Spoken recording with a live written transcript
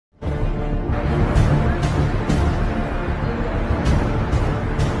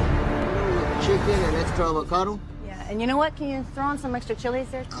extra avocado? Yeah, and you know what? Can you throw on some extra chilies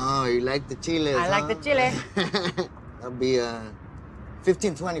there? Oh, you like the chiles, I like the chile. That'll be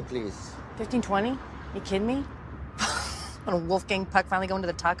 15.20, please. 15.20? You kidding me? Little Wolfgang Puck finally going to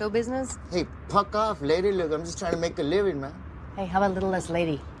the taco business? Hey, puck off, lady. Look, I'm just trying to make a living, man. Hey, how about a little less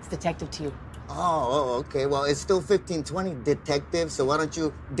lady? It's detective to you. Oh, okay. Well, it's still 15.20, detective. So why don't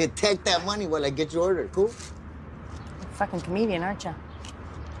you detect that money while I get your order? Cool? You're a fucking comedian, aren't you?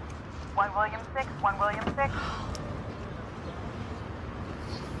 1 William 6, 1 William 6.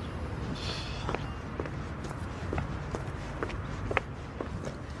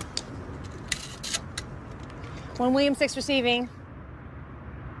 One William 6 receiving.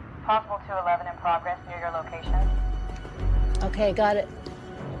 Possible 211 in progress near your location. Okay, got it.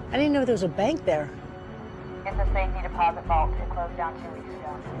 I didn't know there was a bank there. It's a safety deposit vault. It closed down 2 weeks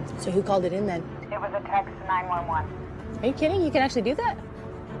ago. So who called it in then? It was a text to 911. Are you kidding? You can actually do that?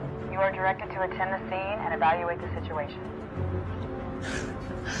 You are directed to attend the scene and evaluate the situation.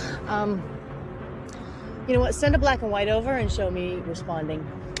 You know what? Send a black and white over and show me responding.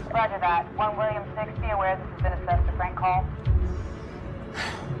 Roger that. 1 William 6, be aware this has been assessed a prank call.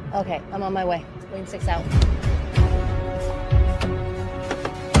 Okay, I'm on my way. William 6 out.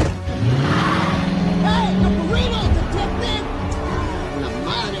 Hey, the burrito, detective! La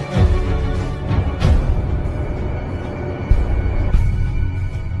madre.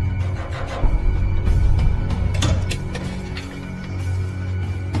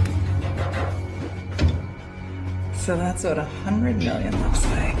 So that's what 100 million looks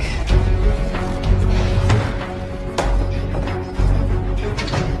like.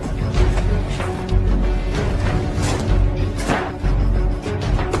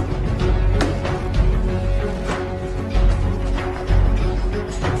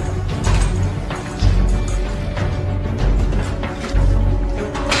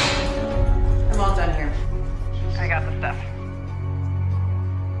 I'm all done here. I got the stuff.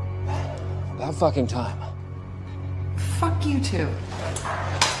 About fucking time. Fuck you too.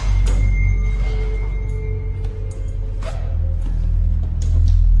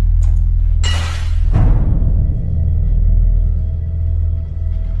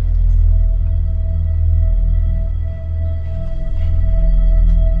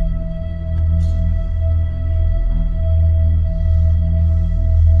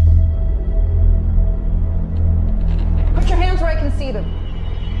 Put your hands where I can see them.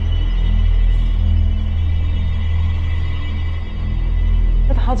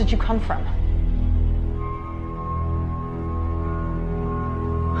 Where the hell did you come from?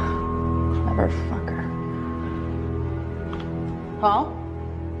 Clever fucker. Paul,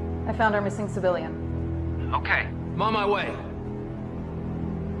 I found our missing civilian. Okay, I'm on my way.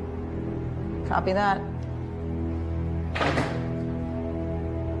 Copy that.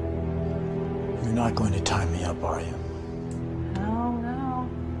 You're not going to tie me up, are you? No, no.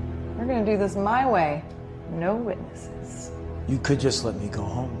 We're gonna do this my way. No witnesses. You could just let me go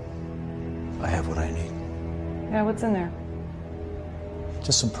home. I have what I need. Yeah, what's in there?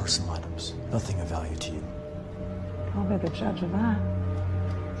 Just some personal items. Nothing of value to you. I'll be the judge of that.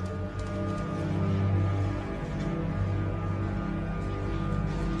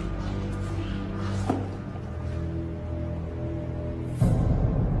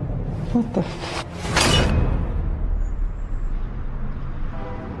 What the f...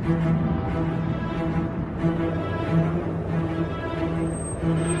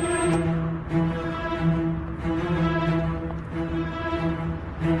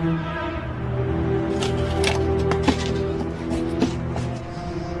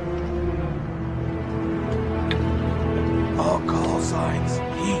 Alcohol signs.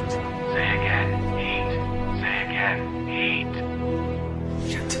 Heat. Say again, heat. Say again, heat.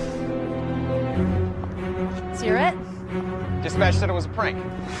 Shit. So you're it? Dispatch said it was a prank.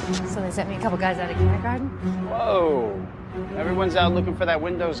 So they sent me a couple guys out of kindergarten? Whoa. Everyone's out looking for that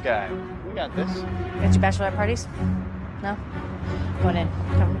Windows guy. We got this. Got your bachelorette parties? No? Going in.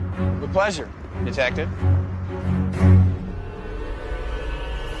 Come. With pleasure, detective.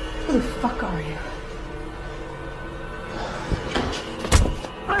 Who the fuck are you?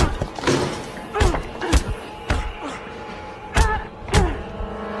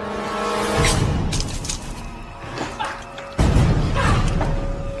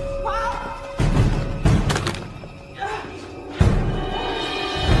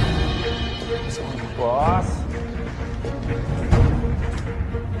 Boss.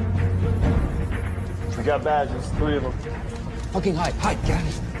 We got badges, 3 of them. Fucking hide, hide, get out of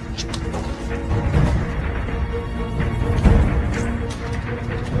here.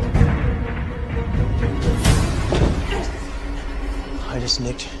 I just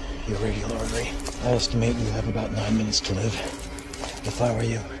nicked your radial artery. I estimate you have about 9 minutes to live. If I were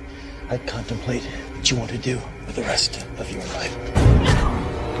you, I'd contemplate what you want to do with the rest of your life.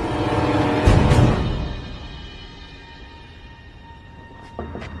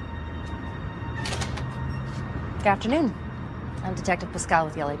 Good afternoon. I'm Detective Pascal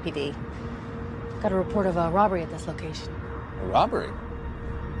with the LAPD. Got a report of a robbery at this location. A robbery?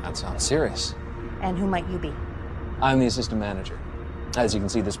 That sounds serious. And who might you be? I'm the assistant manager. As you can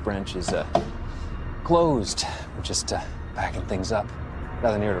see, this branch is closed. We're just backing things up.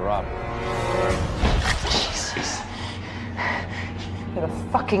 Nothing here to rob. Jesus. You're the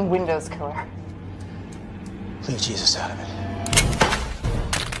fucking Windows killer. Leave Jesus out of it.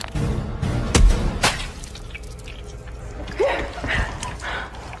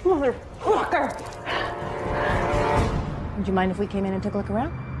 Motherfucker! Would you mind if we came in and took a look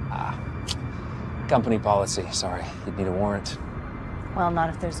around? Company policy. Sorry, you'd need a warrant. Well, not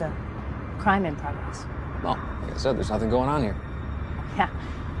if there's a crime in progress. Well, like I said, there's nothing going on here. Yeah.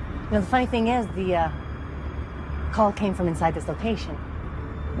 You know, the funny thing is, the call came from inside this location.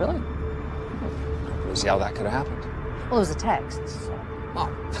 Really? We'll see how that could have happened. Well, it was a text, so... Oh,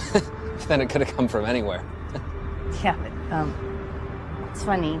 then it could have come from anywhere. Yeah, but, it's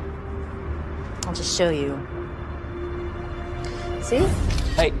funny. I'll just show you. See?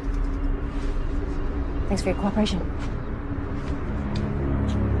 Hey. Thanks for your cooperation.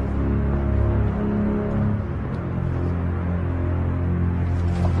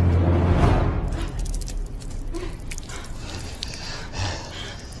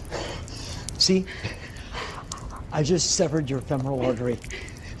 See? I just severed your femoral artery.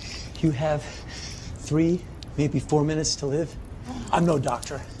 You have 3, maybe 4 minutes to live. I'm no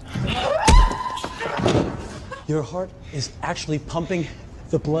doctor. Your heart is actually pumping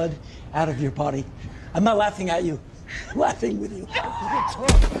the blood out of your body. I'm not laughing at you. I'm laughing with you.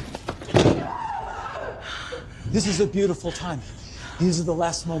 This is a beautiful time. These are the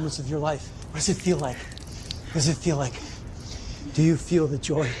last moments of your life. What does it feel like? What does it feel like? Do you feel the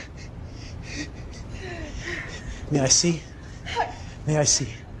joy? May I see? May I see?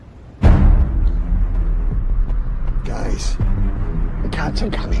 Guys, the cops are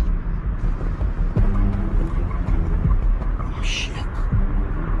coming. Oh, shit.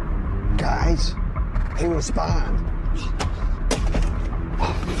 Guys, they respond.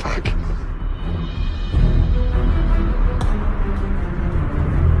 Oh, fuck.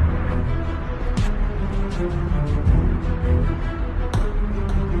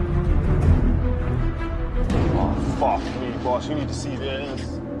 Oh, fuck me, boss. You need to see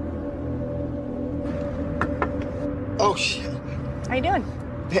this. Oh, shit. How you doing?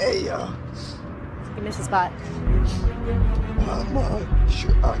 Hey, You missed the spot.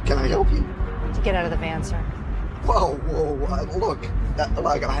 sure. Can I help you? To get out of the van, sir. Whoa, look.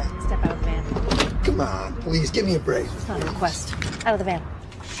 Like, Step out of the van. come on, please, give me a break. It's not a request. Out of the van.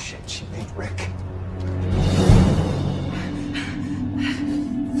 Shit, she made Rick.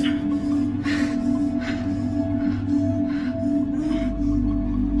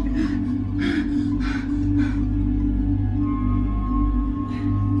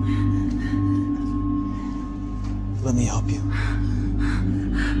 Let me help you.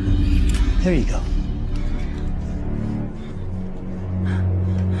 There you go.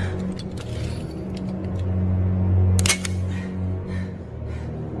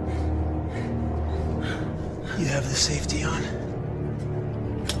 You have the safety on.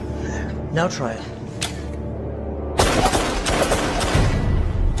 Now try it.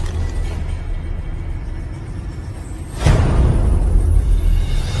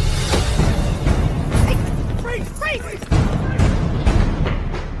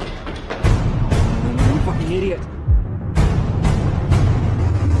 Idiot.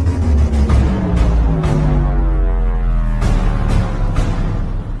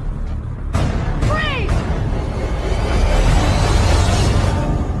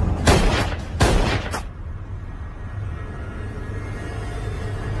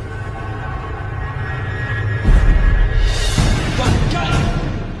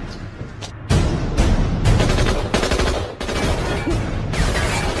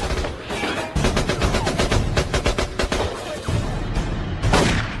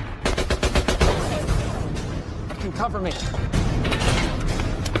 Cover me.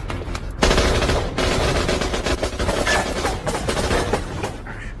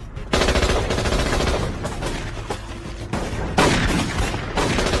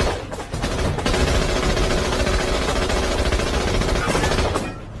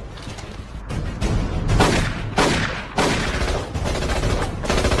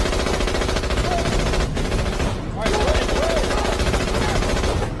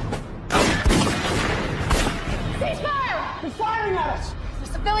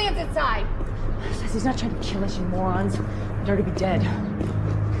 Gosh, you morons. You'd already be dead. On the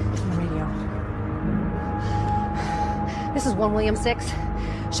radio. This is 1 William 6.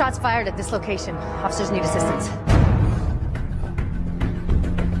 Shots fired at this location. Officers need assistance.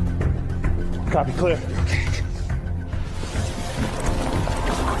 Copy, clear.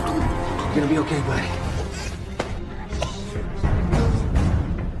 You're gonna be okay, buddy.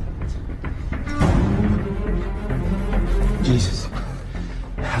 Jesus.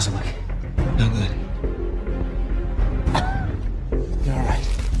 How's it look? No good. You're all right.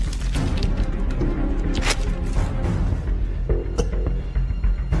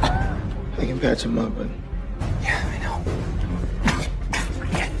 I can patch him up, but Yeah, I know.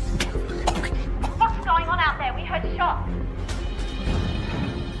 What's going on out there? We heard shots.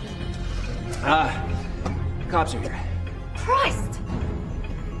 Cops are here. Christ!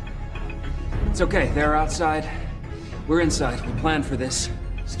 It's okay. They're outside. We're inside. We planned for this.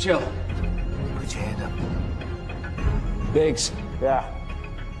 Just chill. put your hand up. Biggs. Yeah.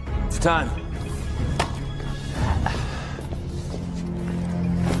 It's time.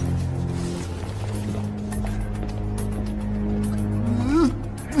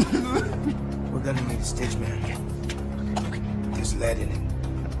 We're gonna need a stitch, man. There's lead in it.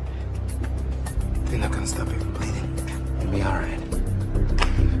 They're not gonna stop it from bleeding. You'll be all right.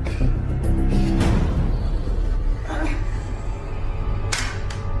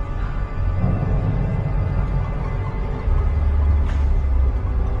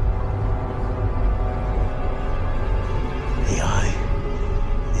 The eye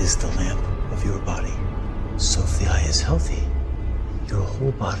is the lamp of your body. So if the eye is healthy, your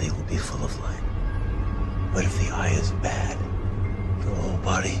whole body will be full of light. But if the eye is bad, your whole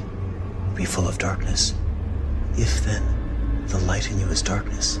body will be full of darkness. If then the light in you is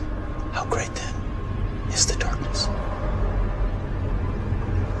darkness, how great then is the darkness?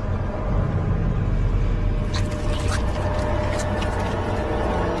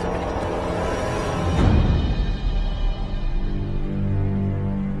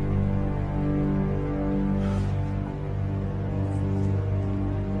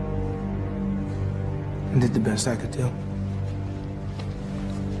 I did the best I could do.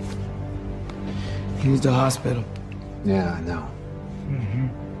 He needs the hospital. Yeah, I know.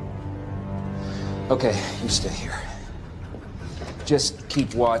 Okay, you stay here. Just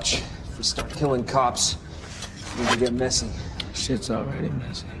keep watch. If we start killing cops, we can get messy. Shit's already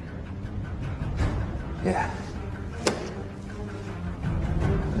messy. Yeah.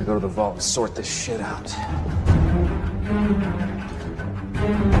 I'm gonna go to the vault and sort this shit out.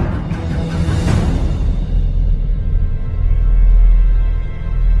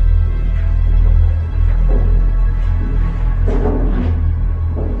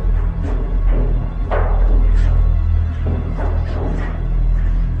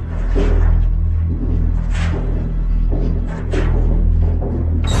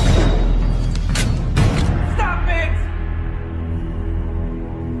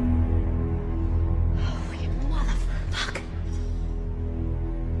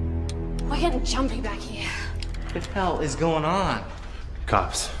 We're getting jumpy back here. What the hell is going on?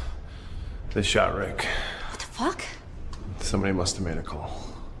 Cops. They shot Rick. What the fuck? Somebody must have made a call.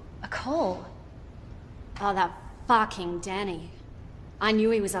 A call? Oh, that fucking Danny. I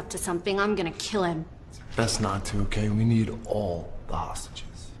knew he was up to something. I'm gonna kill him. Best not to, okay? We need all the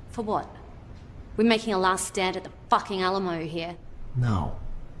hostages. For what? We're making a last stand at the fucking Alamo here. No.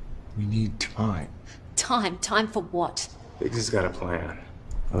 We need time. Time? Time for what? Biggs has got a plan.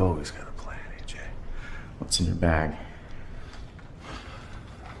 I've always got a plan, AJ. What's in your bag?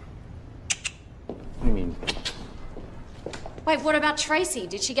 What do you mean? Wait, what about Tracy?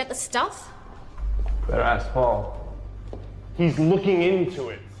 Did she get the stuff? Better ask Paul. He's looking into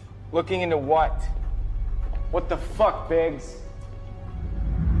it. Looking into what? What the fuck, Biggs?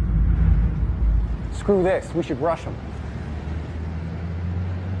 Screw this. We should rush him.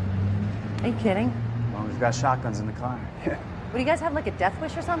 Are you kidding? Well, we've got shotguns in the car. Would you guys have like a death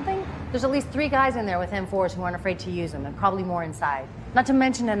wish or something? There's at least 3 guys in there with M4s who aren't afraid to use them, and probably more inside. Not to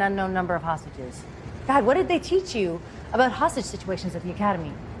mention an unknown number of hostages. God, what did they teach you about hostage situations at the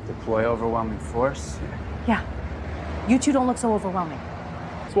academy? Deploy overwhelming force? Yeah. You two don't look so overwhelming.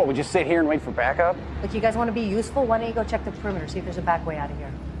 So what, we just sit here and wait for backup? Look, you guys want to be useful? Why don't you go check the perimeter, see if there's a back way out of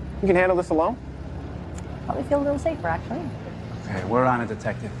here? You can handle this alone? Probably feel a little safer, actually. Okay, we're on it,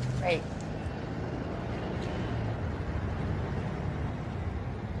 detective. Great.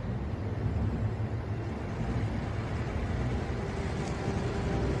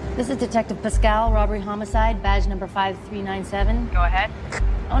 This is Detective Pascal, robbery homicide, badge number 5397. Go ahead.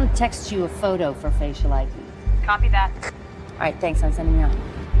 I want to text you a photo for facial ID. Copy that. All right, thanks. I'm sending you out.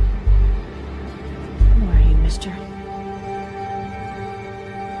 Where are you, mister.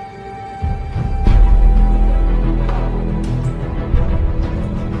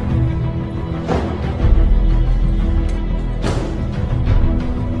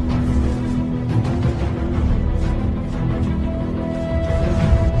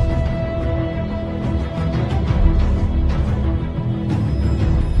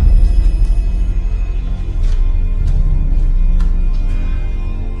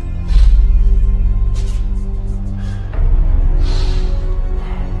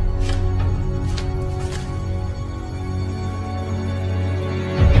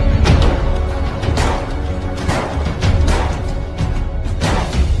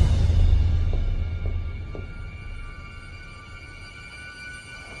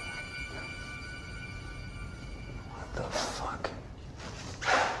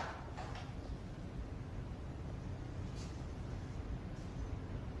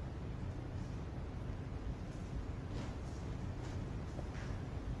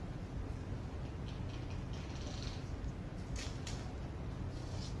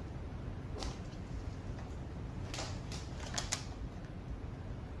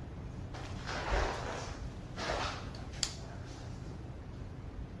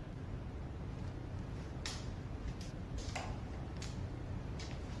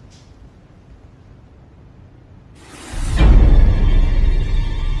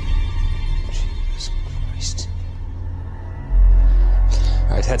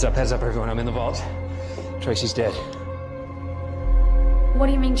 Heads up, everyone. I'm in the vault. Tracy's dead. What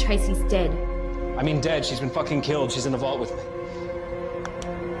do you mean Tracy's dead? I mean dead. She's been fucking killed. She's in the vault with me.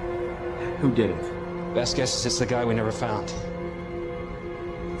 Who did it? Best guess is it's the guy we never found.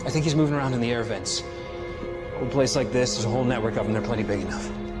 I think he's moving around in the air vents. A place like this, there's a whole network of them. They're plenty big enough.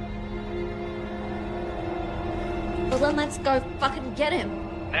 Well, then let's go fucking get him.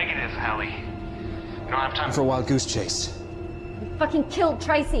 Negative, Hallie. We don't have time for a wild goose chase. We fucking killed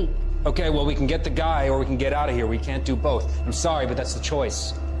Tracy. Okay, well, we can get the guy or we can get out of here. We can't do both. I'm sorry, but that's the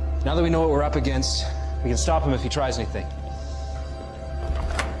choice. Now that we know what we're up against, we can stop him if he tries anything.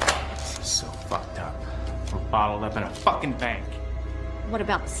 This is so fucked up. We're bottled up in a fucking bank. What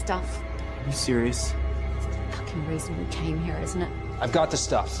about the stuff? Are you serious? It's the fucking reason we came here, isn't it? I've got the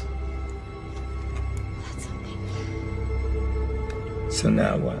stuff. That's okay. So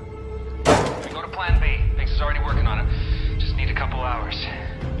now what? We go to plan B. Biggs is already working on it. Just need a couple hours.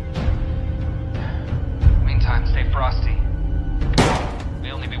 Meantime, stay frosty.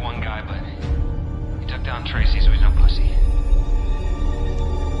 May only be one guy, but he took down Tracy, so he's no pussy.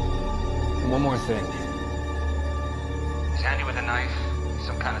 And one more thing. He's handy with a knife. He's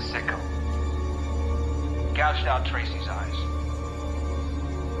some kind of sicko. Gouged out Tracy's eyes.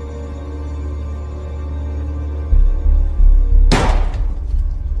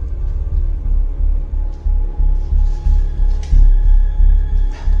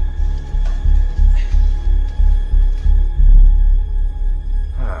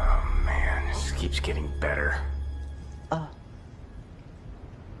 Keeps getting better.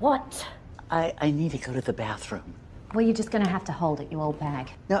 What? I need to go to the bathroom. Well, you're just gonna have to hold it, you old bag.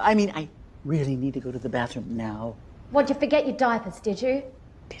 No, I mean, I really need to go to the bathroom now. What'd you forget your diapers, did you?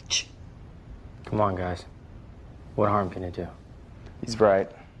 Bitch. Come on, guys. What harm can it do? He's right.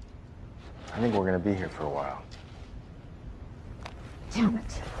 I think we're gonna be here for a while. Damn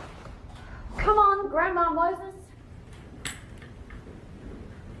it. Come on, Grandma Moses.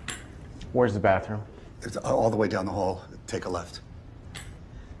 Where's the bathroom? It's all the way down the hall. Take a left.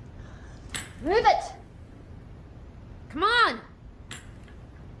 Move it! Come on!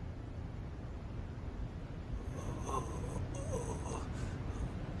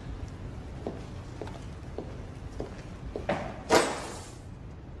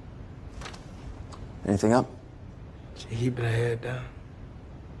 Anything up? She keeping her head down.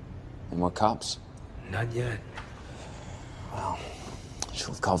 Any more cops? Not yet. Well, she'll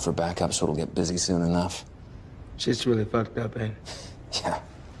have called for backup, so it'll get busy soon enough. Shit's really fucked up, ain't it? Yeah.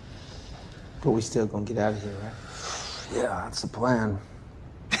 But we still gonna get out of here, right? Yeah, that's the plan.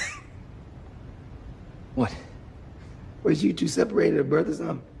 What? Was you two separated at birth or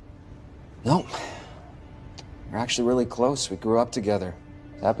something? No. We're actually really close. We grew up together.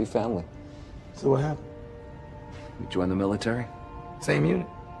 Happy family. So what happened? You joined the military? Same unit?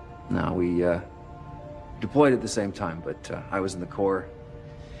 No, we deployed at the same time, but I was in the Corps.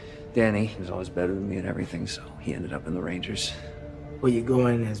 Danny, he was always better than me at everything, so he ended up in the Rangers. Well, you go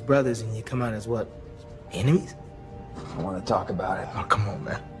in as brothers and you come out as what? Enemies? I want to talk about it. Oh, come on,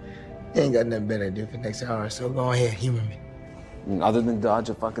 man. You ain't got nothing better to do for the next hour, so go ahead, humor me. Other than dodge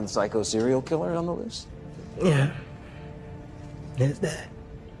a fucking psycho serial killer on the list? Yeah. There's that.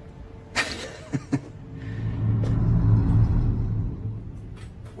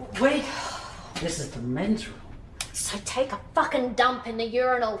 Wait. This is the men's room. So take a fucking dump in the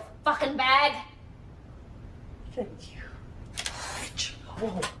urinal fucking bag. Thank you.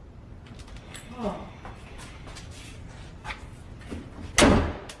 Oh. Oh.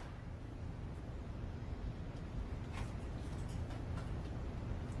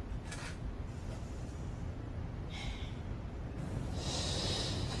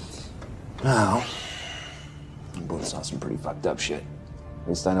 Now, we both saw some pretty fucked up shit. At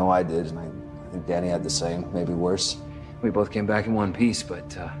least I know I did, and I think Danny had the same, maybe worse. We both came back in one piece,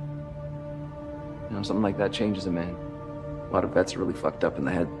 but, you know, something like that changes a man. A lot of vets are really fucked up in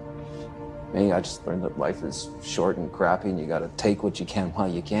the head. Me, I just learned that life is short and crappy, and you gotta take what you can while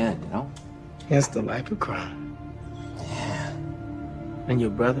you can, you know? That's the life of crime. Yeah. And your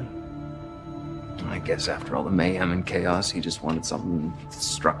brother? I guess after all the mayhem and chaos, he just wanted some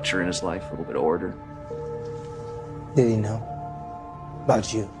structure in his life, a little bit of order. Did he know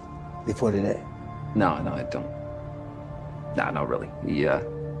about you before today? No, I don't. Nah, no, really.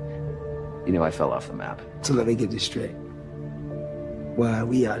 He knew I fell off the map. So let me get this straight. While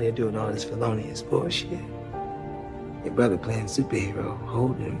we out here doing all this felonious bullshit, your brother playing superhero,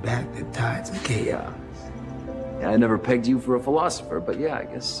 holding back the tides of chaos. Yeah, I never pegged you for a philosopher, but yeah, I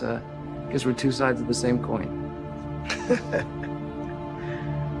guess we're two sides of the same coin.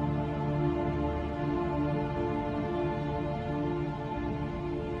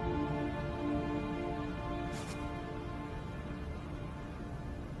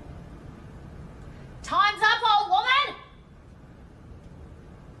 Time's up, old woman!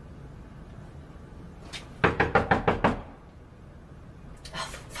 Oh,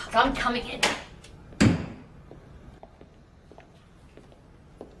 fuck, I'm coming in.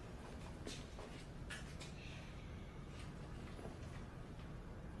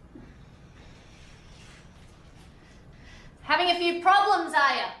 Having a few problems,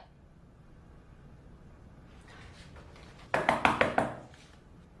 are you?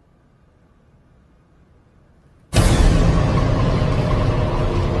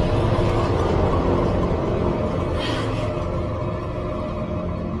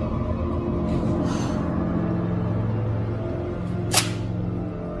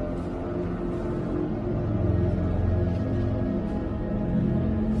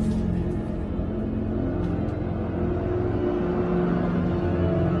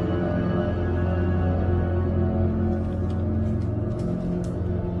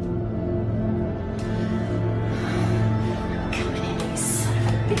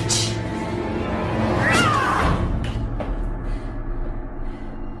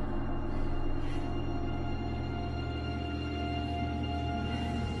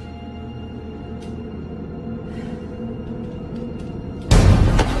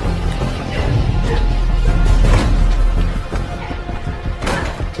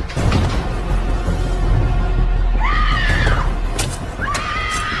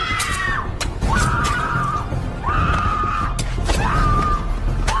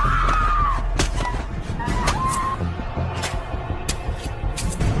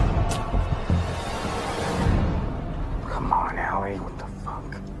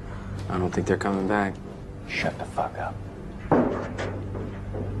 I don't think they're coming back. Shut the fuck up.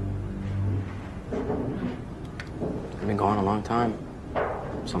 They've been gone a long time.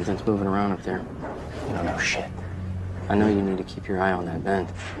 Something's moving around up there. You don't know shit. I know you need to keep your eye on that vent.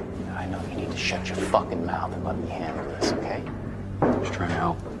 I know you need to shut your fucking mouth and let me handle this, okay? Just trying to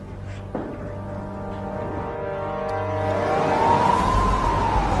help.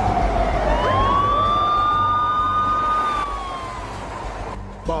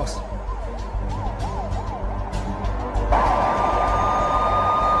 Boss.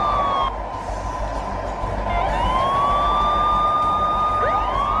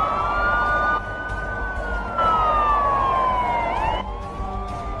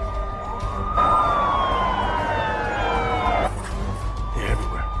 They're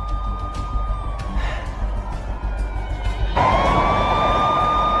everywhere.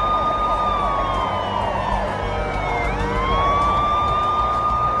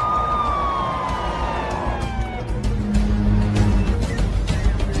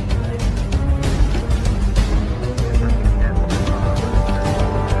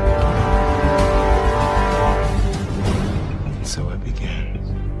 So it began.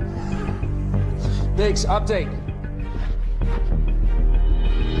 Biggs, update.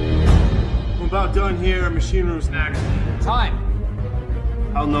 I'm about done here. Machine room's next. Time.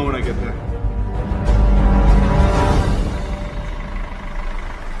 I'll know when I get there.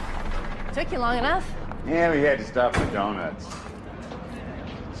 Took you long enough? Yeah, we had to stop for donuts.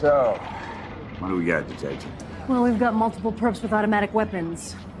 So, what do we got, detective? Well, we've got multiple perps with automatic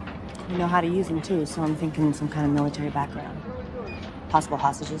weapons. You know how to use them too, so I'm thinking some kind of military background. Possible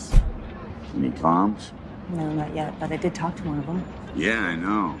hostages. Any comms? No, not yet, but I did talk to one of them. Yeah, I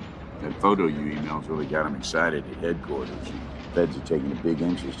know. That photo you emailed really got him excited at headquarters. Feds are taking a big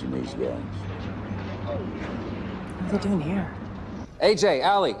interest in these guys. What are they doing here? AJ,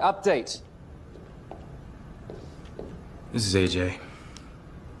 Allie, update. This is AJ.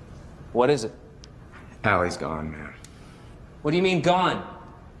 What is it? Allie's gone, man. What do you mean gone?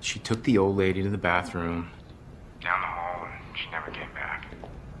 She took the old lady to the bathroom, down the hall, and she never came back.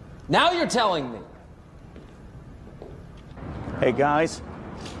 Now you're telling me. Hey, guys.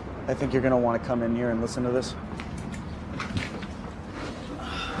 I think you're gonna want to come in here and listen to this.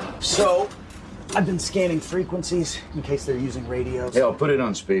 So, I've been scanning frequencies in case they're using radios. Hey, I'll put it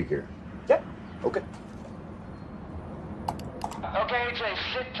on speaker. Yep. Okay. Okay, AJ,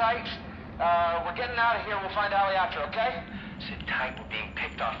 sit tight. We're getting out of here. We'll find Allie after, okay? Sit tight. We're being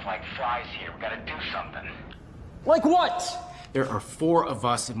picked off like flies here. We gotta do something. Like what? There are 4 of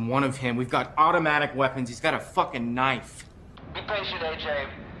us and 1 of him. We've got automatic weapons. He's got a fucking knife. Be patient, AJ.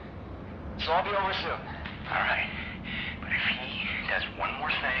 So I'll be over soon. All right. But if he does one more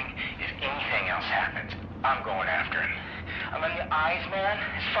thing, if anything else happens, I'm going after him. I mean, the eyes, man,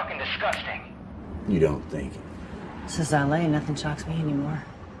 it's fucking disgusting. You don't think? This is LA, nothing shocks me anymore.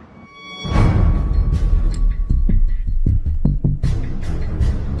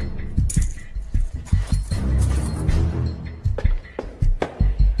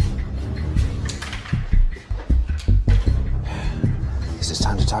 Guess it's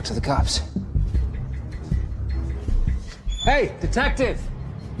time to talk to the cops. Hey, detective!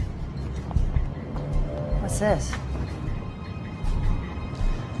 What's this?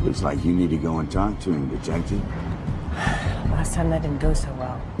 Looks like you need to go and talk to him, detective. Last time that didn't go so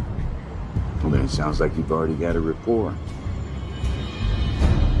well. Well, then it sounds like you've already got a rapport.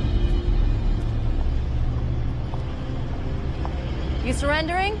 You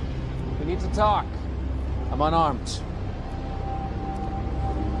surrendering? We need to talk. I'm unarmed.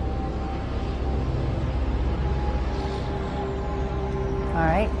 All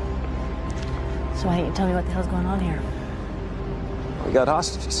right. So why don't you tell me what the hell's going on here? We got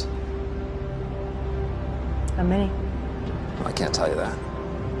hostages. How many? I can't tell you that.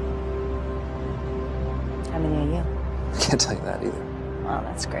 How many are you? I can't tell you that either. Well,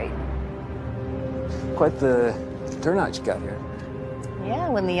 that's great. Quite the turnout you got here. Yeah,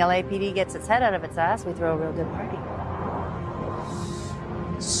 when the LAPD gets its head out of its ass, we throw a real good party.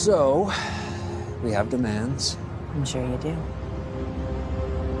 So, we have demands. I'm sure you do.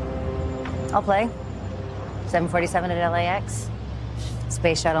 I'll play. 747 at LAX.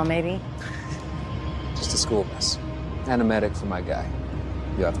 Space shuttle, maybe. Just a school bus. And a medic for my guy.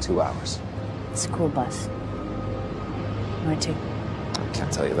 You have 2 hours. School bus. Where to? I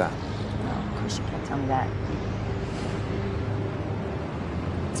can't tell you that. No, of course you can't tell me that.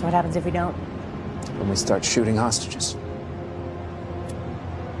 So what happens if we don't? When we start shooting hostages.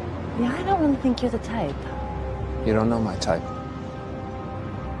 Yeah, I don't really think you're the type. You don't know my type.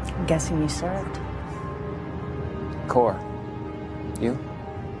 I'm guessing you served. Core. You?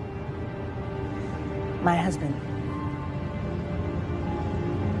 My husband.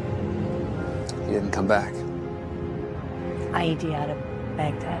 He didn't come back. IED out of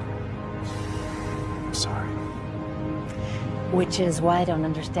Baghdad. I'm sorry. Which is why I don't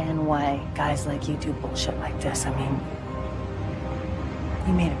understand why guys like you do bullshit like this. I mean,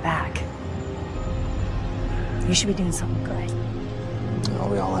 you made it back. You should be doing something good. Well,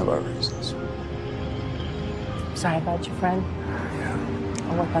 we all have our reasons. Sorry about your friend. Yeah.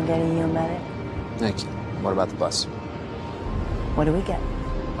 I'll work on getting you a medic. Thank you. What about the bus? What do we get?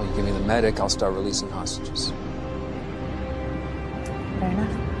 Well, you give me the medic, I'll start releasing hostages. Fair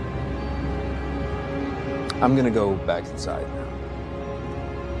enough. I'm gonna go back inside now.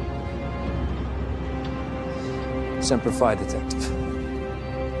 Semper Fi, detective.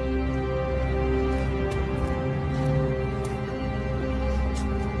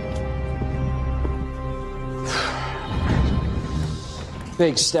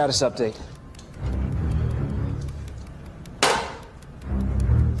 Big status update.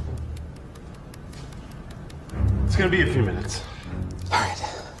 It's gonna be a few minutes. All right.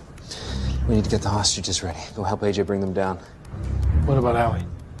 We need to get the hostages ready. Go help AJ bring them down. What about Allie?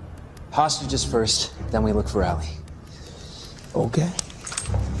 Hostages first, then we look for Allie. Okay.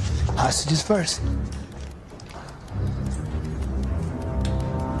 Hostages first.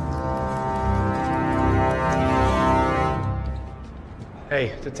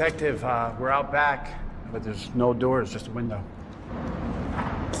 Hey, detective, we're out back, but there's no doors, just a window.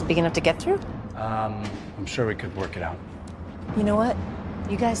 Is it big enough to get through? I'm sure we could work it out. You know what?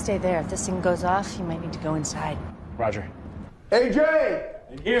 You guys stay there. If this thing goes off, you might need to go inside. Roger. AJ!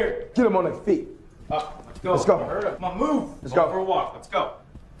 In here. Get him on his feet. Let's go. Let's go. Hurry up. Come on, move. Let's go. For a walk. Let's go.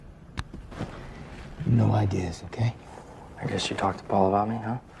 No ideas, okay? I guess you talked to Paul about me,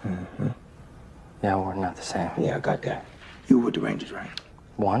 huh? Mm-hmm. Yeah, we're not the same. Yeah, I got that. You were with the Rangers, right?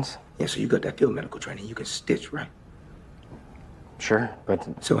 Once? Yeah, so you got that field medical training. You can stitch, right? Sure,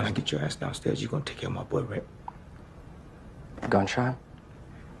 but... So when I get your ass downstairs, you're gonna take care of my boy Rick. Gunshot?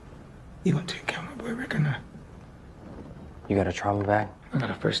 You gonna take care of my boy Rick or not? You got a trauma bag? I got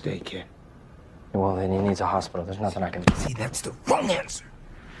a first aid kit. Well, then he needs a hospital. There's nothing I can do. See, that's the wrong answer.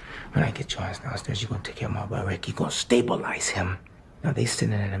 When I get your ass downstairs, you're gonna take care of my boy Rick. You're gonna stabilize him. Now, they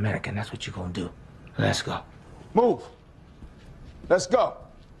sitting in America, and that's what you're gonna do. Let's go. Move. Let's go.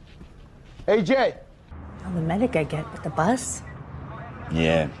 AJ. Oh, the medic I get with the bus?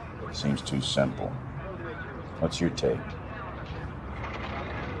 Yeah, seems too simple. What's your take?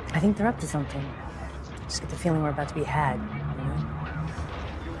 I think they're up to something. Just get the feeling we're about to be had, you know?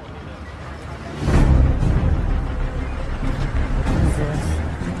 Who's this?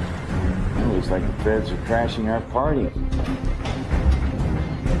 It looks like the feds are crashing our party.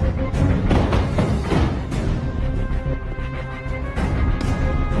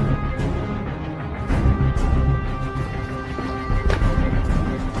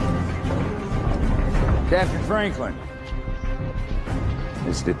 Captain Franklin.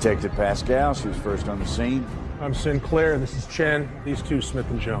 It's Detective Pascal. She was first on the scene. I'm Sinclair. This is Chen. These two, Smith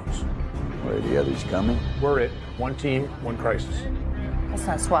and Jones. Where are the others coming? We're it. One team, one crisis. That's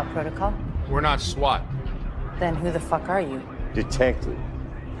not SWAT protocol. We're not SWAT. Then who the fuck are you? Detective.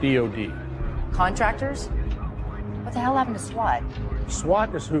 DOD. Contractors? What the hell happened to SWAT?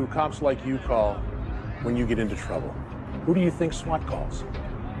 SWAT is who cops like you call when you get into trouble. Who do you think SWAT calls?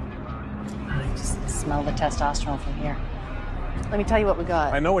 I just smell the testosterone from here. Let me tell you what we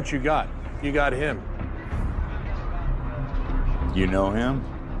got. I know what you got. You got him. You know him?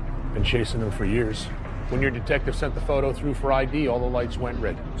 Been chasing him for years. When your detective sent the photo through for ID, all the lights went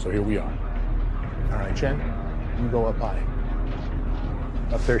red. So here we are. All right, Chen, you go up high.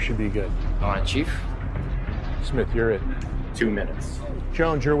 Up there should be good. All right, Chief. Smith, you're it. 2 minutes.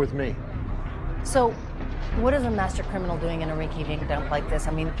 Jones, you're with me. So, what is a master criminal doing in a rinky-dink dump like this?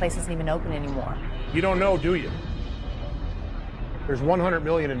 I mean, the place isn't even open anymore. You don't know, do you? There's 100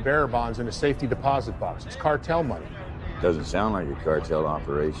 million in bearer bonds in a safety deposit box. It's cartel money. Doesn't sound like a cartel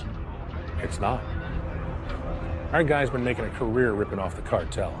operation. It's not. Our guy's been making a career ripping off the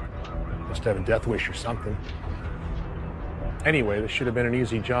cartel. Must have a death wish or something. Anyway, this should have been an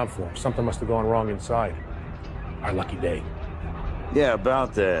easy job for him. Something must have gone wrong inside. Our lucky day. Yeah,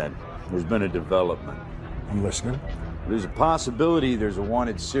 about that. There's been a development. I'm listening. There's a possibility there's a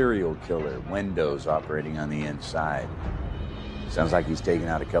wanted serial killer, Windows, operating on the inside. Sounds like he's taken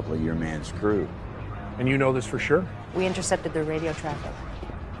out a couple of your man's crew. And you know this for sure? We intercepted their radio traffic.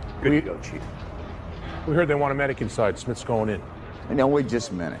 Good to go, Chief. We heard they want a medic inside. Smith's going in. Hey, now, wait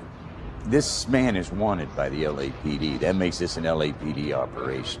just a minute. This man is wanted by the LAPD. That makes this an LAPD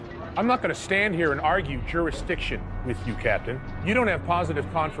operation. I'm not going to stand here and argue jurisdiction with you, Captain. You don't have positive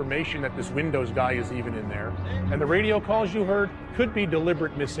confirmation that this Windows guy is even in there. And the radio calls you heard could be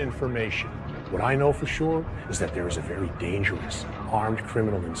deliberate misinformation. What I know for sure is that there is a very dangerous, armed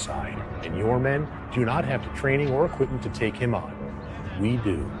criminal inside. And your men do not have the training or equipment to take him on. We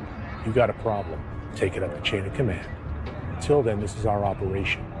do. You got a problem. Take it up the chain of command. Until then, this is our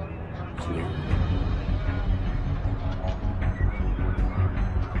operation. Clear.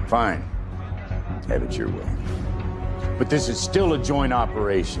 Fine. Have it your way. But this is still a joint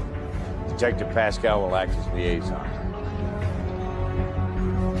operation. Detective Pascal will act as liaison.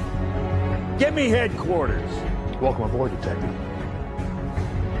 Get me headquarters. Welcome aboard, Detective.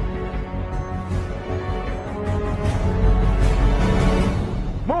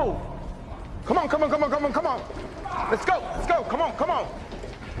 Move. Come on, come on, come on, come on, come on. Let's go, let's go. Come on, come on.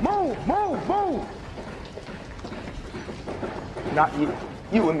 Move, move, move. Not you.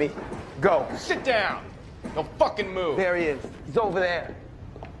 You and me. Go. Sit down. Don't fucking move. There he is. He's over there.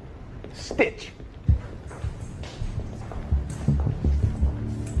 Stitch.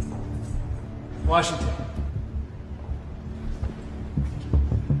 Washington.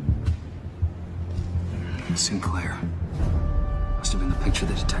 Sinclair. Must have been the picture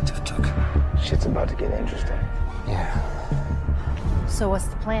the detective took. Shit's about to get interesting. Yeah. So what's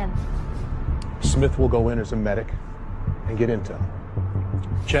the plan? Smith will go in as a medic and get intel.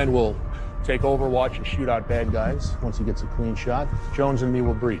 Chen will take Overwatch and shoot out bad guys once he gets a clean shot. Jones and me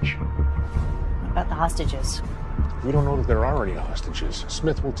will breach. What about the hostages? We don't know that there are any hostages.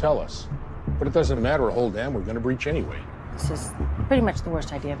 Smith will tell us. But it doesn't matter a whole damn, we're gonna breach anyway. This is Pretty much the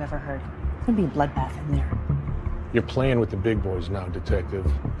worst idea I've ever heard. There's gonna be a bloodbath in there. You're playing with the big boys now,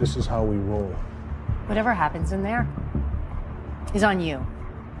 Detective. This is how we roll. Whatever happens in there is on you.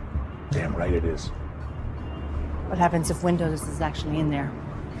 Damn right it is. What happens if Windows is actually in there?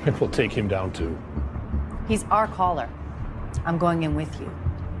 And we'll take him down too. He's our caller. I'm going in with you.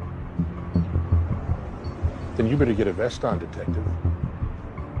 Then you better get a vest on, Detective.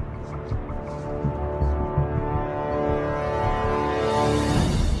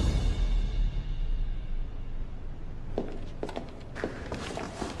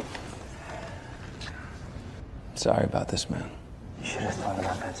 Sorry about this, man. You should have thought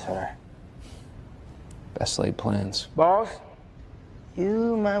about that sooner. Best laid plans. Boss,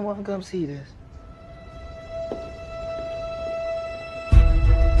 you might want to come see this.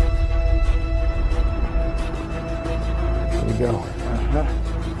 Here we go.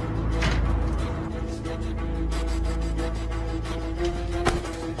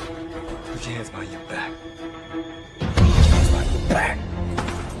 Put your hands behind your back. Put your hands behind your back.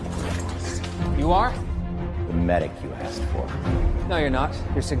 You are? The medic you asked for. No, you're not.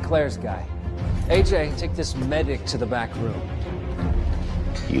 You're Sinclair's guy. AJ, take this medic to the back room.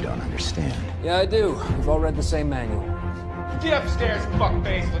 You don't understand. Yeah, I do. We've all read the same manual. Get upstairs,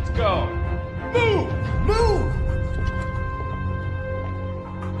 fuckface. Let's go. Move! Move!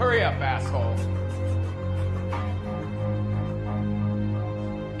 Hurry up, asshole.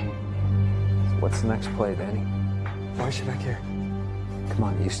 What's the next play, Danny? Why is she back here? Come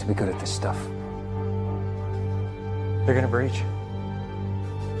on, you used to be good at this stuff. They're gonna breach.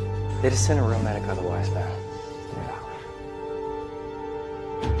 They just sent a real medic otherwise, man.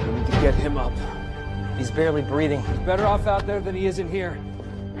 We need to get him up. He's barely breathing. He's better off out there than he is in here.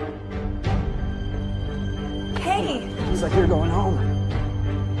 Hey! It's like you're going home.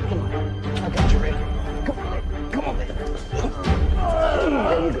 Come on. I got you ready. Come on. Come on, baby.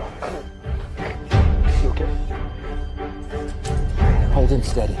 There you go. You okay? Hold him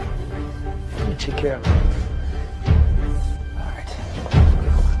steady. Let me take care of it.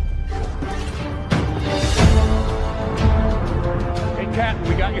 Captain,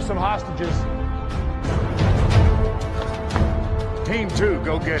 we got you some hostages. Team 2,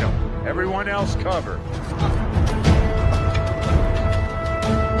 go get them. Everyone else cover.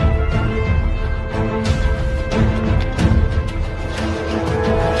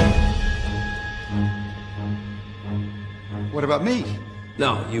 What about me?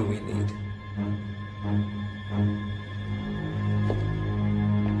 No, you we need.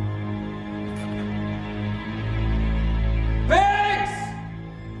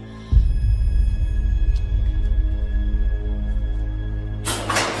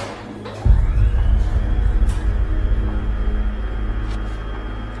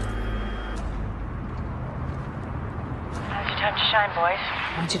 Time to shine, boys.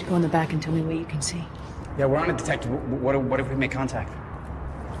 I want you to go in the back and tell me what you can see. Yeah, we're on it, Detective. What if we make contact?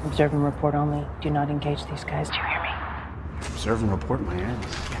 Observe and report only. Do not engage these guys. Do you hear me? Observe and report my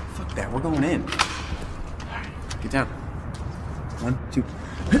ass. Yeah, fuck that. We're going in. All right, get down. 1, 2.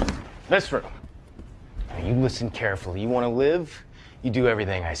 This room. Now you listen carefully. You want to live? You do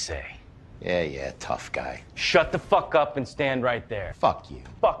everything I say. Yeah, tough guy. Shut the fuck up and stand right there. Fuck you.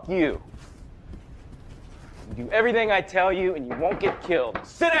 Fuck you. You do everything I tell you and you won't get killed.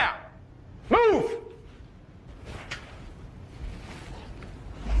 Sit down! Move!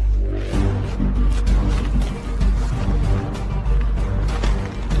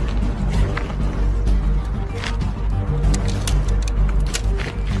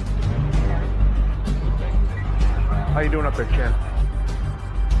 How you doing up there, Chen?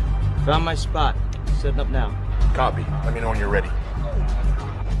 Found my spot. Setting up now. Copy. Let me know when you're ready.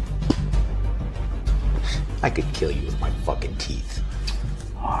 I could kill you with my fucking teeth.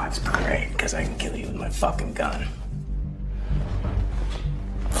 Oh, that's great, because I can kill you with my fucking gun.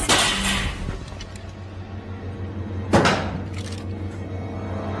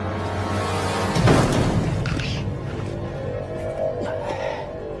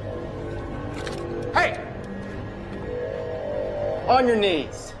 Hey! On your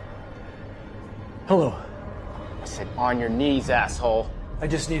knees. Hello. I said on your knees, asshole. I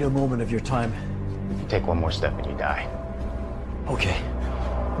just need a moment of your time. You take one more step and you die. Okay.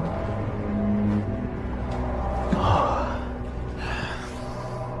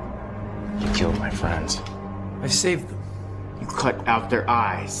 You killed my friends. I saved them. You cut out their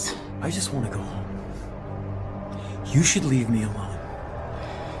eyes. I just want to go home. You should leave me alone.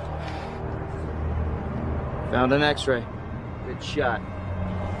 Found an X-ray. Good shot.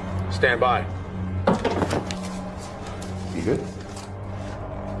 Stand by. You good?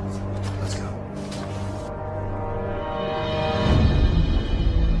 Let's go.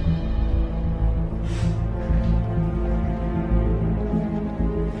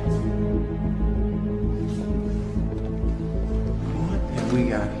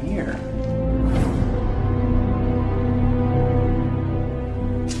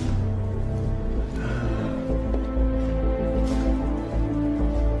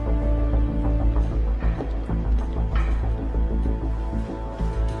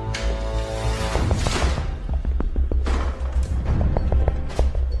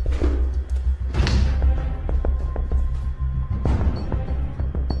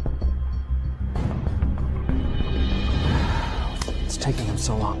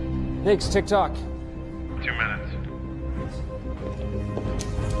 Higgs, tick-tock. 2 minutes.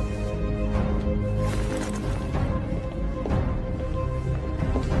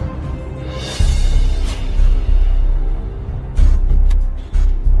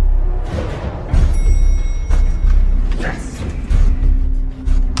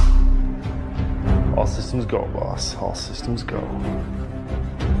 All systems go, boss. All systems go.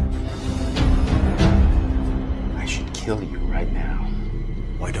 I should kill you right now.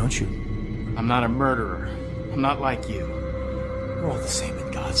 Why don't you? I'm not a murderer. I'm not like you. We're all the same in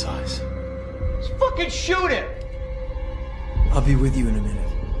God's eyes. Just fucking shoot him! I'll be with you in a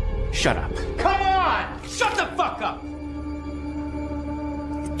minute. Shut up. Come on! Shut the fuck up!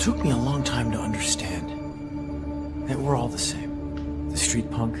 It took me a long time to understand that we're all the same. The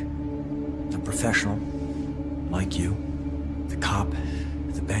street punk, the professional, like you, the cop,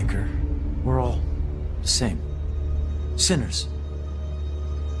 the banker, we're all the same. Sinners.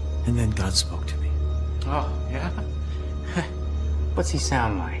 And then God spoke to me. Oh, yeah? What's he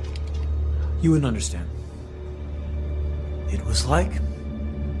sound like? You wouldn't understand. It was like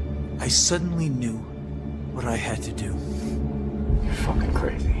I suddenly knew what I had to do. You're fucking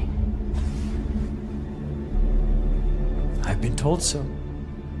crazy. I've been told so.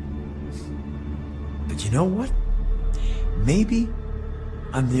 But you know what? Maybe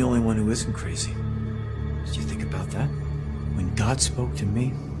I'm the only one who isn't crazy. Did you think about that? When God spoke to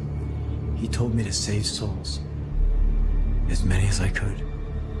me, He told me to save souls. As many as I could.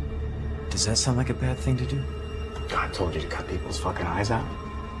 Does that sound like a bad thing to do? God told you to cut people's fucking eyes out?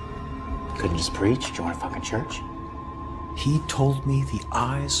 Couldn't just preach, join a fucking church? He told me the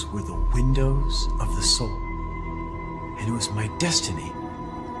eyes were the windows of the soul. And it was my destiny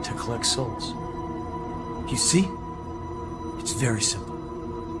to collect souls. You see? It's very simple.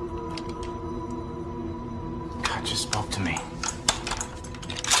 God just spoke to me.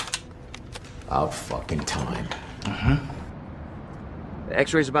 About fucking time. Mm-hmm. The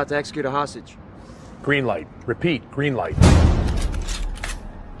X-ray's about to execute a hostage. Green light. Repeat, green light.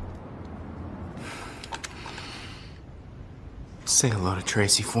 Say hello to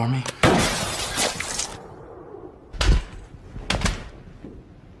Tracy for me.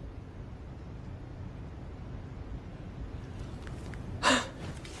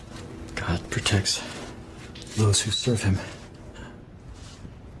 God protects those who serve Him.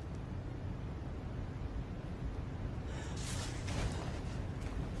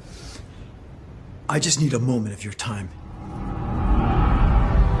 I just need a moment of your time.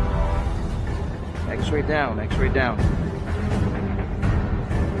 X-ray down, X-ray down.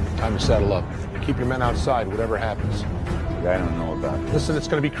 Time to settle up. Keep your men outside, whatever happens. I don't know about this. Listen, it's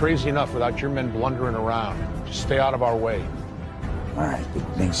going to be crazy enough without your men blundering around. Just stay out of our way. All right, if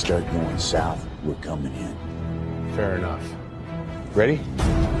things start going south, we're coming in. Fair enough. Ready?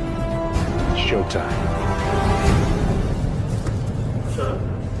 It's showtime. Shut up.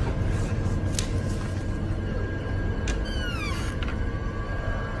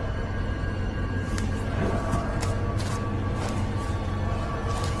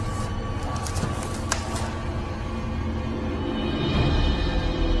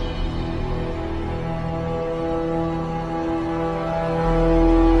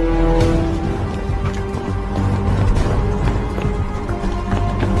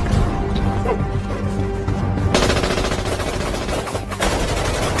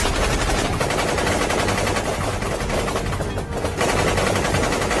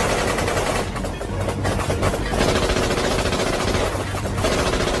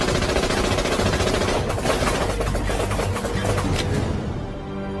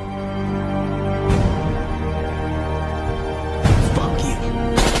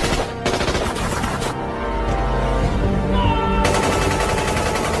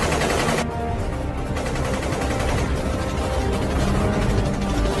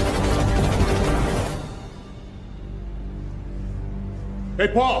 Hey,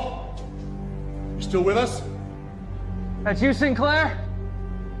 Paul! You still with us? That's you, Sinclair?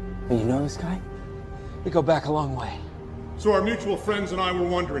 Hey, you know this guy? We go back a long way. So our mutual friends and I were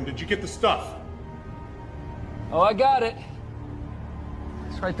wondering, did you get the stuff? Oh, I got it.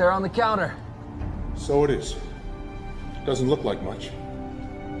 It's right there on the counter. So it is. Doesn't look like much.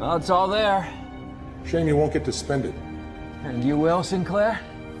 Well, it's all there. Shame you won't get to spend it. And you will, Sinclair?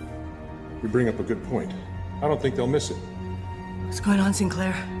 You bring up a good point. I don't think they'll miss it. What's going on,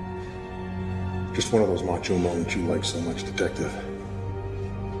 Sinclair? Just one of those macho moments you like so much, Detective.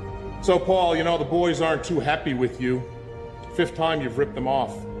 So, Paul, you know, the boys aren't too happy with you. 5th time you've ripped them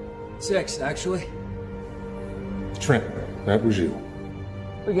off. 6, actually. Trent, that was you.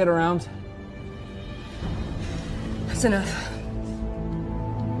 We get around. That's enough.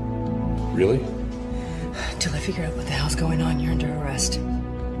 Really? Till I figure out what the hell's going on, you're under arrest.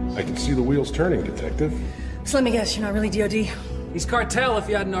 I can see the wheels turning, Detective. So let me guess, you're not really DOD? He's cartel if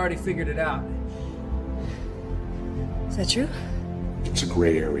you hadn't already figured it out. Is that true? It's a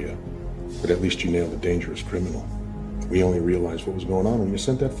gray area, but at least you nailed a dangerous criminal. We only realized what was going on when you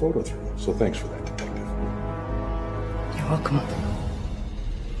sent that photo through, so thanks for that, Detective. You're welcome.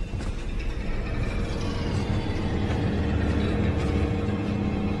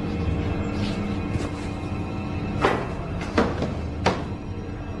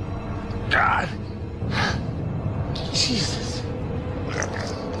 God! Jesus.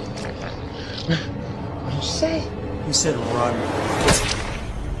 What did you say? You said run.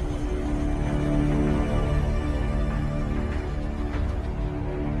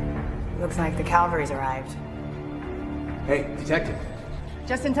 Looks like the cavalry's arrived. Hey, Detective.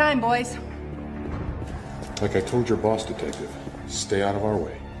 Just in time, boys. Like I told your boss, Detective, stay out of our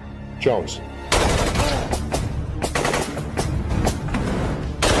way. Jones.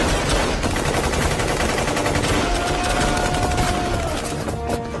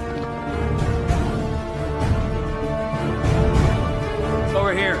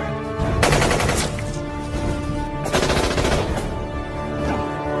 Over here.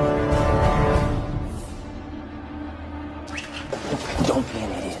 Don't be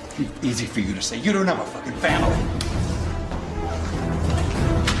an idiot. Easy for you to say. You don't have a fucking family.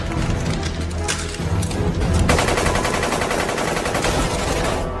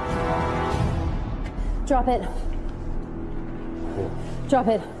 Drop it. Drop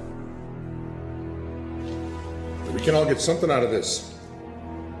it. We can all get something out of this.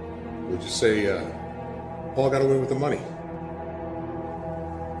 We'll just say, Paul got away with the money.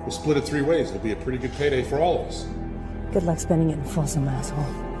 We'll split it 3 ways. It'll be a pretty good payday for all of us. Good luck spending it in Folsom, asshole.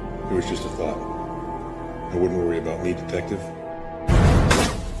 It was just a thought. I wouldn't worry about me, Detective.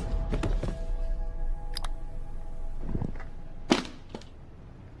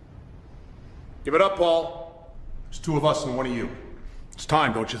 Give it up, Paul. There's 2 of us and 1 of you. It's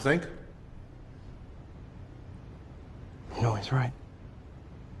time, don't you think? No, he's right.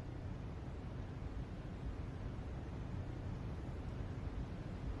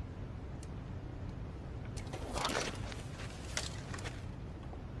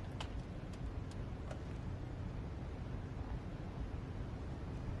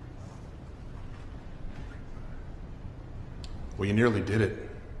 Well, you nearly did it.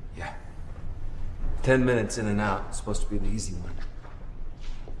 Yeah. 10 minutes in and out. It's supposed to be the easy one.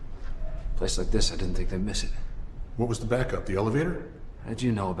 Place like this, I didn't think they'd miss it. What was the backup? The elevator? How'd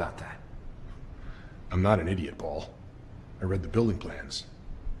you know about that? I'm not an idiot, Paul. I read the building plans.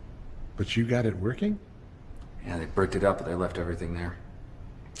 But you got it working? Yeah, they bricked it up, but they left everything there.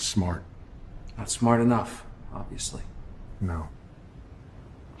 Smart. Not smart enough, obviously. No.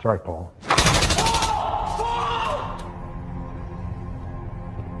 Sorry, Paul.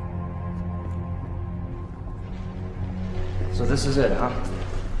 So this is it, huh?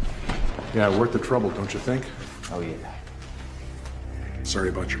 Yeah, worth the trouble, don't you think? Oh, yeah. Sorry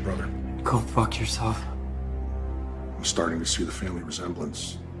about your brother. Go fuck yourself. I'm starting to see the family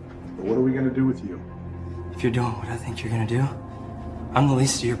resemblance. But what are we gonna do with you? If you're doing what I think you're gonna do, I'm the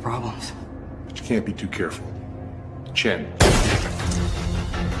least of your problems. But you can't be too careful. Chen.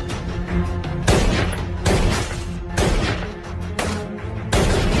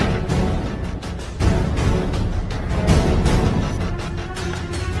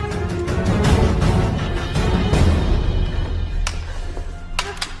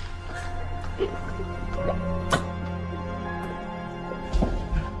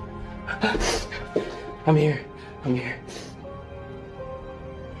 I'm here. I'm here.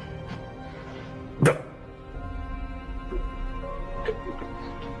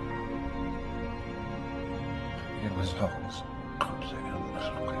 It was Hawkins.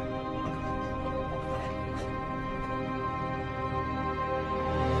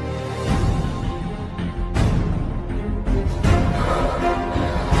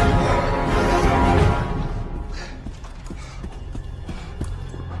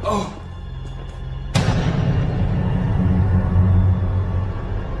 Oh.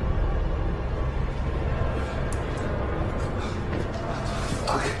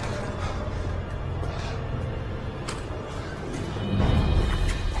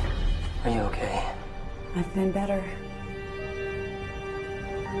 Are you okay? I've been better.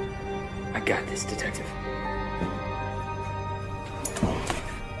 I got this, Detective.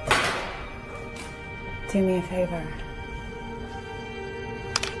 Do me a favor.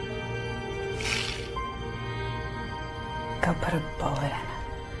 Go put a bullet in it.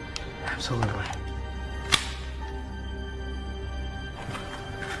 Absolutely.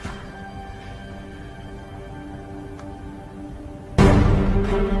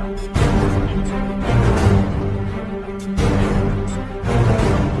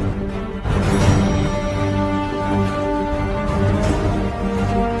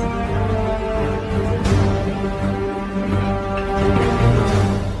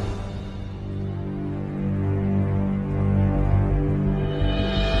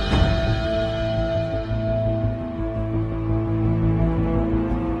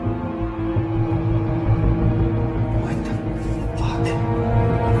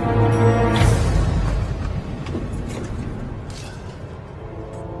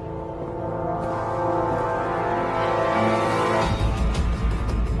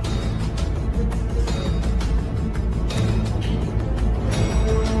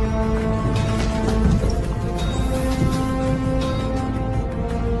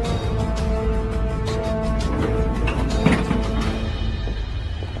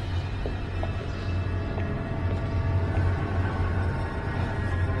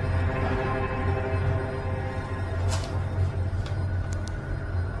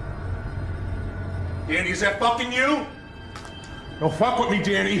 Danny, is that fucking you? Don't fuck with me,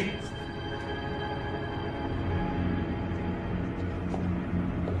 Danny.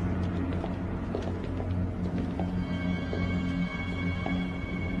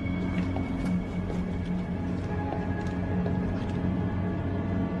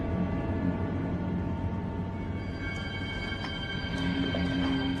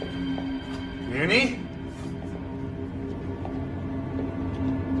 Danny?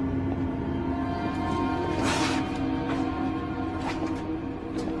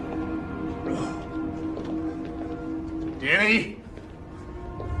 Danny?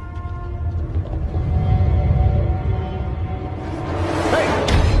 Hey!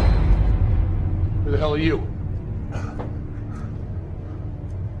 Who the hell are you?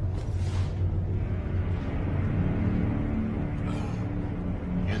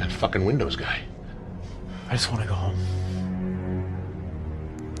 You're that fucking Windows guy. I just want to go home.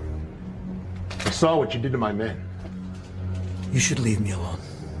 I saw what you did to my men. You should leave me alone.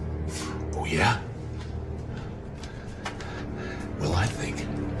 Oh, yeah? Well, I think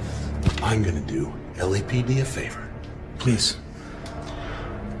I'm gonna do LAPD a favor. Please.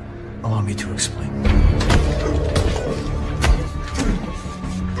 Allow me to explain.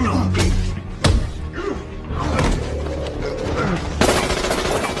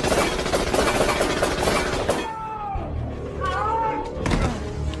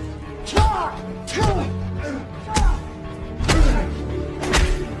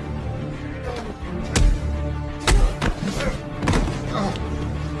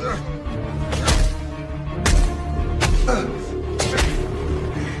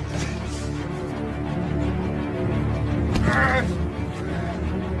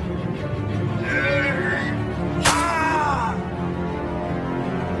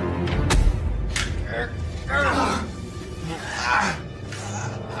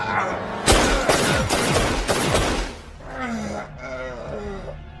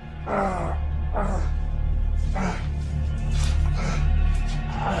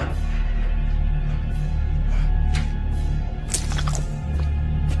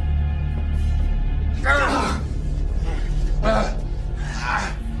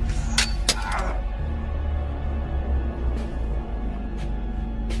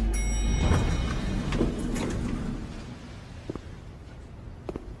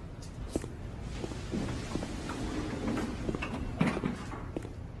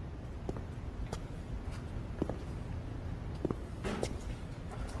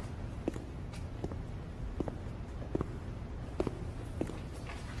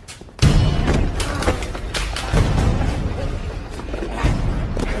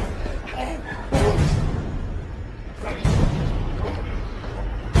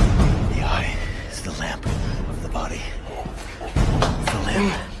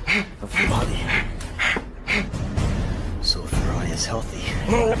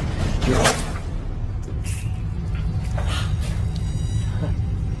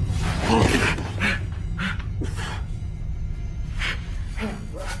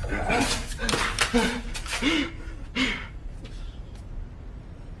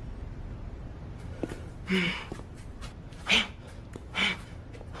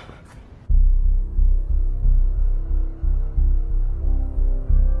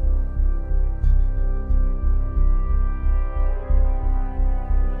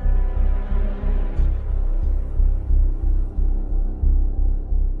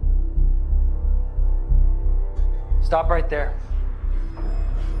 Stop right there.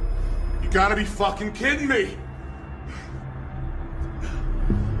 You gotta be fucking kidding me!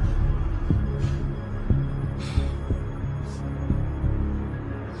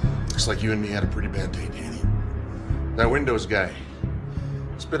 Looks like you and me had a pretty bad day, Danny. That Windows guy.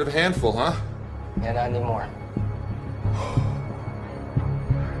 It's a bit of a handful, huh? Yeah, not anymore.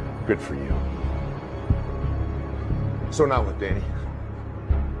 Good for you. So now what, Danny?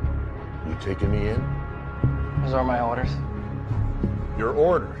 You taking me in? Those are my orders. Your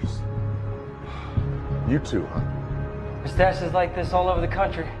orders? You too, huh? There's stashes like this all over the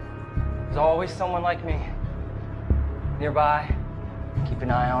country. There's always someone like me. Nearby, keep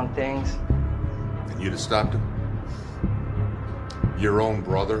an eye on things. And you'd have stopped him? Your own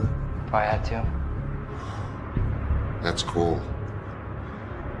brother? Probably had to. That's cool.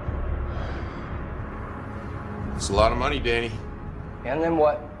 It's a lot of money, Danny. And then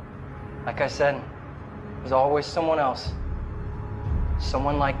what? Like I said, there's always someone else.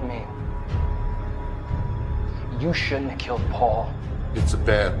 Someone like me. You shouldn't have killed Paul. It's a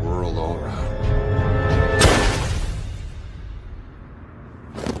bad world all around.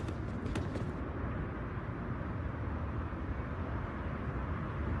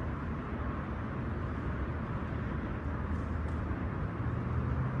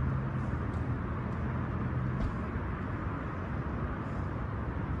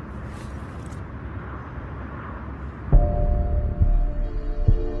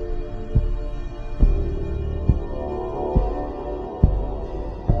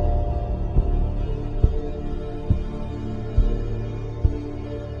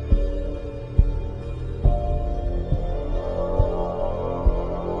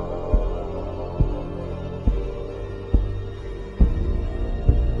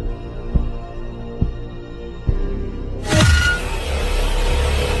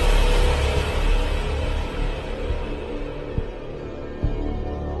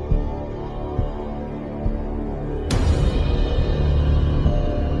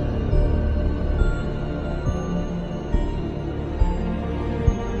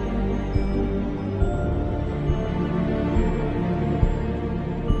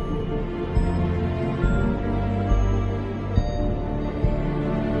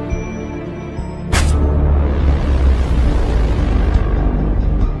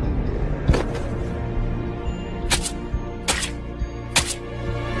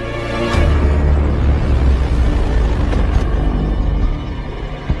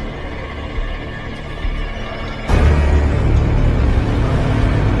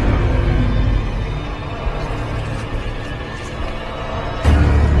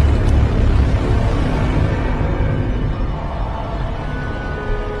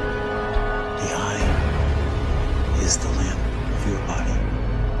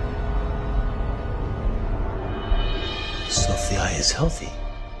 the eye is healthy,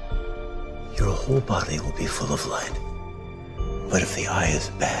 your whole body will be full of light. But if the eye is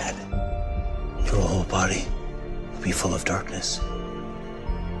bad, your whole body will be full of darkness.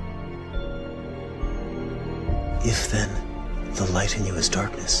 If then the light in you is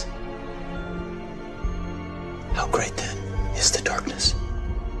darkness, how great then is the darkness?